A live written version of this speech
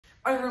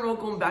Alright everyone,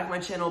 welcome back to my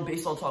channel,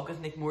 Baseball Talk with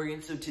Nick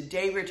Morgan. So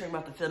today we're talking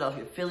about the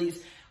Philadelphia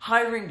Phillies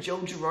hiring Joe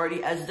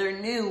Girardi as their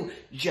new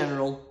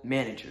general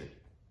manager.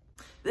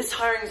 This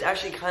hiring is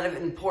actually kind of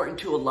important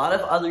to a lot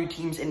of other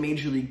teams in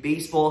Major League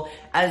Baseball,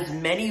 as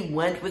many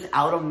went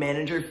without a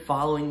manager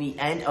following the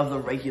end of the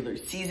regular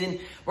season.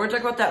 We're going to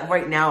talk about that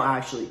right now,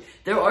 actually.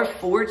 There are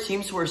 4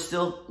 teams who are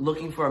still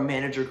looking for a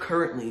manager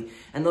currently,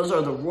 and those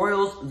are the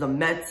Royals, the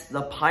Mets,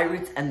 the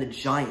Pirates, and the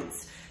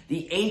Giants.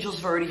 The Angels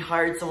have already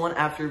hired someone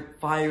after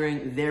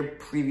firing their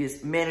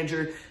previous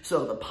manager,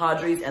 so the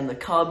Padres and the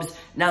Cubs.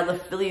 Now the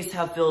Phillies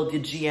have filled the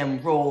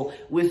GM role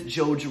with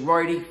Joe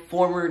Girardi,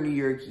 former New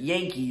York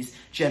Yankees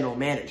general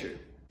manager.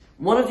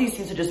 One of these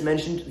teams I just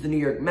mentioned, the New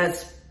York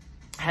Mets,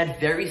 had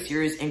very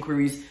serious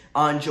inquiries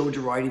on Joe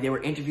Girardi. They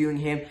were interviewing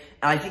him,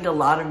 and I think a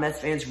lot of Mets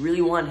fans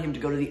really wanted him to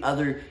go to the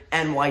other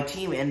NY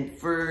team, and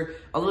for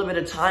a little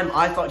bit of time,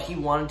 I thought he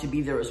wanted to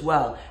be there as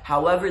well.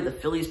 However, the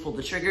Phillies pulled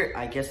the trigger.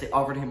 I guess they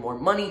offered him more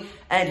money,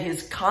 and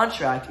his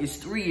contract is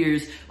 3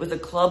 years with a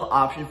club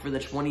option for the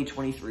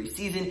 2023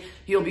 season.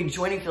 He'll be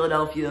joining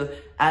Philadelphia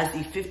as the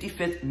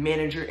 55th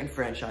manager in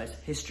franchise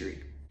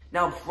history.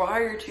 Now,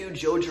 prior to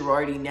Joe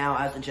Girardi now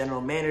as the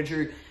general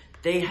manager,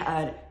 they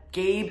had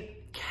Gabe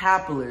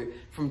Kapler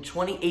from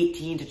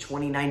 2018 to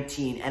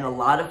 2019, and a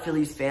lot of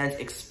Phillies fans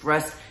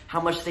expressed how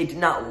much they did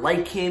not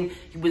like him.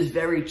 He was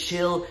very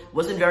chill,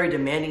 wasn't very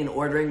demanding in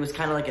ordering, was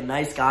kind of like a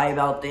nice guy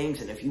about things,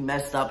 and if you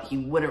messed up, he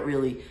wouldn't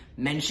really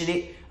mention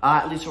it,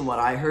 at least from what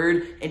I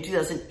heard. In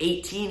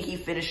 2018, he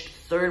finished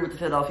 3rd with the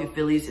Philadelphia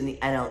Phillies in the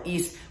NL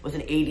East with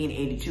an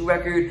 80-82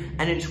 record,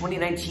 and in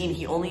 2019,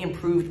 he only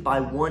improved by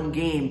 1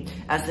 game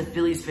as the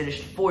Phillies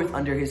finished 4th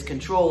under his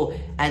control,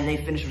 and they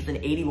finished with an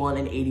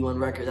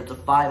 81-81 record. That's a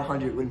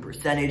 500 win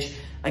percentage.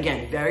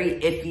 Again, very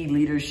iffy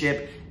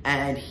leadership,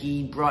 and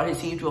he brought his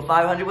team to a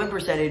 500 win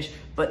percentage,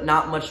 but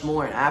not much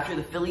more. And after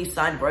the Phillies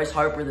signed Bryce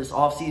Harper this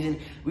offseason,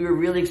 we were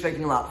really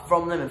expecting a lot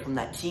from them and from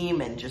that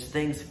team, and just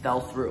things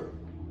fell through.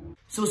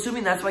 So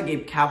assuming that's why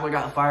Gabe Kapler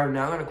got fired,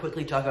 now I'm going to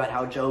quickly talk about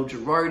how Joe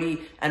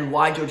Girardi and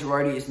why Joe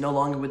Girardi is no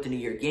longer with the New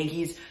York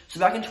Yankees. So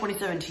back in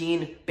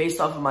 2017,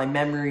 based off of my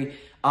memory,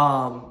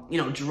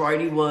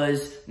 Girardi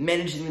was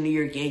managing the New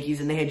York Yankees,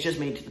 and they had just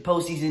made it to the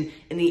postseason.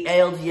 In the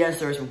ALDS,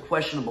 there were some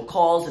questionable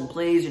calls and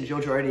plays, and Joe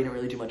Girardi didn't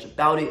really do much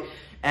about it.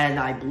 And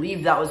I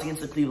believe that was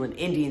against the Cleveland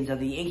Indians. Now,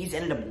 the Yankees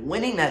ended up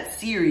winning that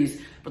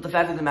series, but the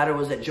fact of the matter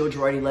was that Joe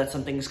Girardi let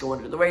some things go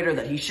under the radar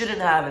that he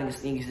shouldn't have, and the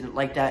Yankees didn't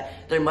like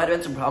that. There might have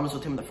been some problems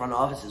with him in the front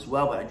office as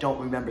well, but I don't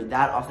remember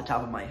that off the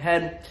top of my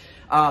head.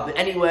 But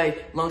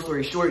anyway, long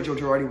story short, Joe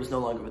Girardi was no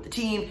longer with the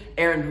team.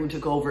 Aaron Boone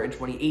took over in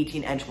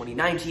 2018 and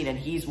 2019, and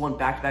he's won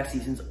back-to-back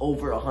seasons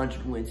over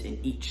 100 wins in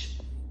each.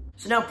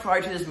 So now,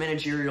 prior to this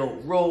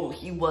managerial role,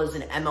 he was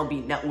an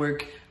MLB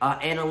Network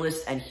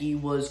analyst, and he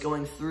was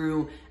going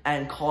through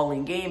and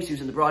calling games. He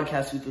was in the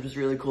broadcast booth, which was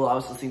really cool. I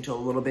was listening to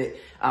him a little bit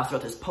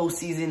throughout this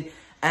postseason.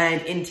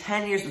 And in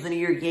 10 years with the New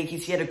York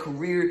Yankees, he had a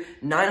career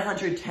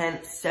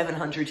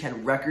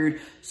 910-710 record.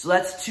 So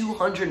that's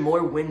 200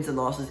 more wins and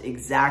losses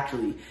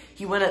exactly.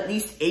 He won at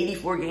least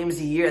 84 games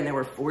a year, and there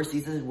were 4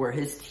 seasons where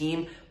his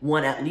team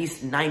won at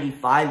least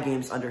 95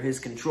 games under his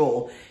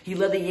control. He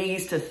led the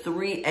Yankees to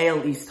 3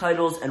 AL East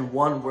titles and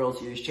 1 World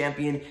Series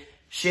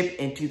championship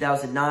in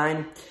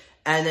 2009.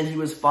 And then he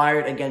was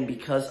fired again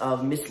because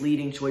of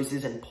misleading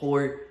choices and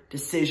poor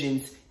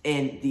decisions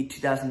in the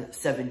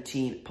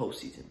 2017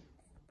 postseason.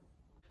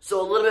 So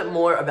a little bit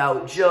more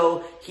about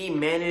Joe. He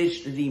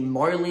managed the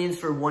Marlins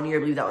for 1 year, I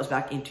believe that was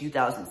back in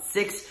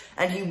 2006,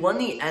 and he won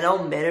the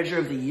NL Manager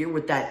of the Year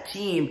with that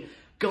team,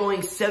 going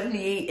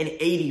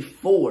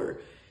 78-84.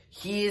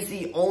 He is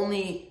the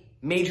only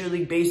Major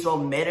League Baseball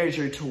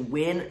manager to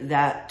win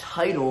that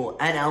title,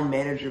 NL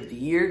Manager of the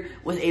Year,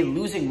 with a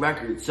losing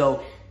record.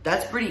 So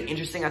that's pretty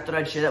interesting. I thought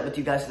I'd share that with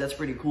you guys. That's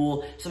pretty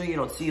cool. Something you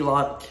don't see a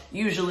lot.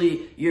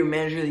 Usually, your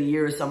manager of the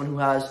year is someone who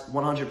has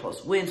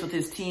 100+ wins with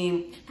his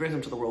team, brings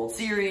them to the World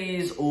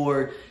Series,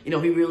 or, he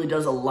really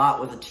does a lot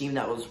with a team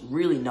that was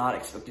really not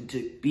expected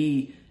to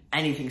be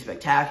anything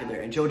spectacular.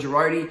 And Joe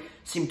Girardi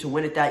seemed to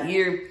win it that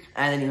year,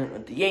 and then he went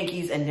with the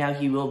Yankees, and now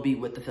he will be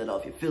with the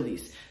Philadelphia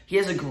Phillies. He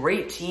has a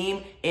great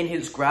team in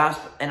his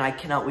grasp, and I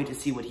cannot wait to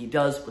see what he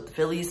does with the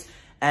Phillies,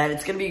 and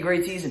it's going to be a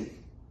great season.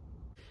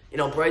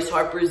 Bryce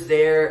Harper's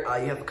there.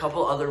 You have a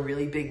couple other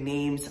really big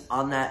names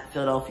on that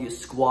Philadelphia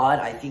squad.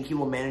 I think he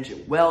will manage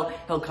it well.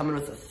 He'll come in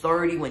with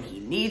authority when he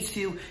needs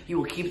to. He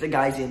will keep the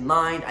guys in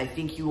line. I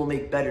think he will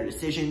make better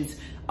decisions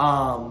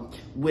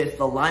with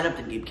the lineup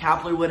than Gabe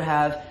Kapler would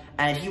have.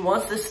 And he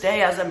wants to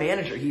stay as a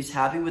manager. He's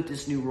happy with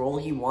this new role.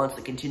 He wants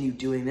to continue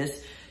doing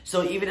this.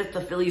 So even if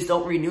the Phillies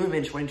don't renew him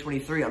in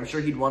 2023, I'm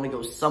sure he'd want to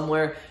go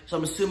somewhere. So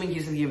I'm assuming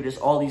he's going to give it us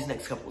all these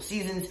next couple of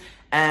seasons.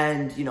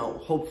 And,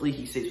 hopefully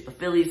he stays with the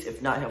Phillies.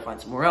 If not, he'll find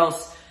somewhere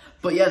else.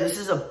 But yeah, this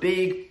is a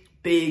big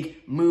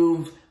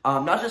move.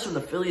 Not just from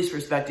the Phillies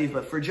perspective,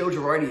 but for Joe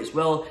Girardi as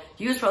well.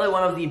 He was probably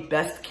one of the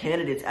best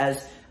candidates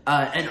as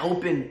an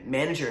open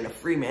manager and a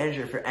free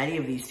manager for any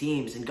of these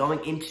teams. And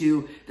going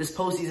into this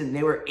postseason,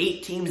 there were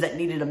 8 teams that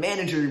needed a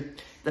manager,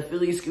 the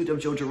Phillies scooped up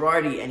Joe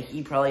Girardi, and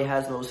he probably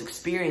has the most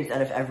experience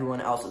out of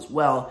everyone else as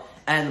well,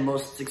 and the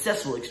most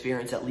successful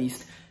experience at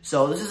least.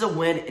 So this is a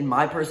win, in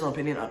my personal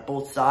opinion, on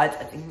both sides.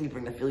 I think we can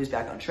bring the Phillies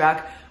back on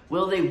track.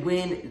 Will they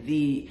win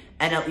the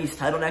NL East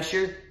title next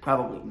year?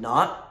 Probably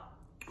not.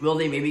 Will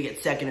they maybe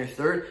get second or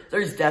third?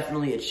 There's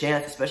definitely a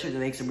chance, especially if they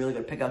make some really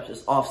good pickups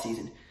this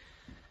offseason.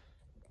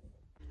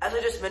 As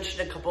I just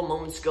mentioned a couple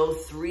moments ago,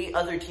 3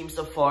 other teams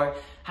so far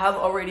have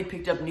already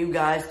picked up new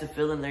guys to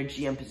fill in their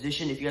GM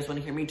position. If you guys want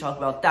to hear me talk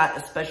about that,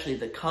 especially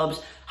the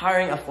Cubs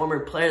hiring a former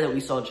player that we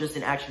saw just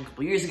in action a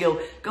couple years ago,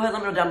 go ahead and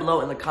let me know down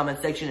below in the comment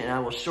section, and I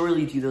will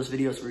surely do those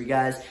videos for you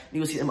guys, and you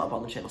will see them up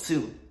on the channel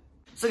soon.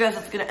 So guys,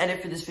 that's going to end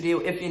it for this video.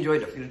 If you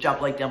enjoyed, don't forget to drop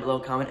a like down below,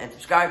 comment, and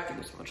subscribe. Thank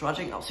you so much for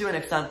watching, and I'll see you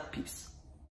next time. Peace.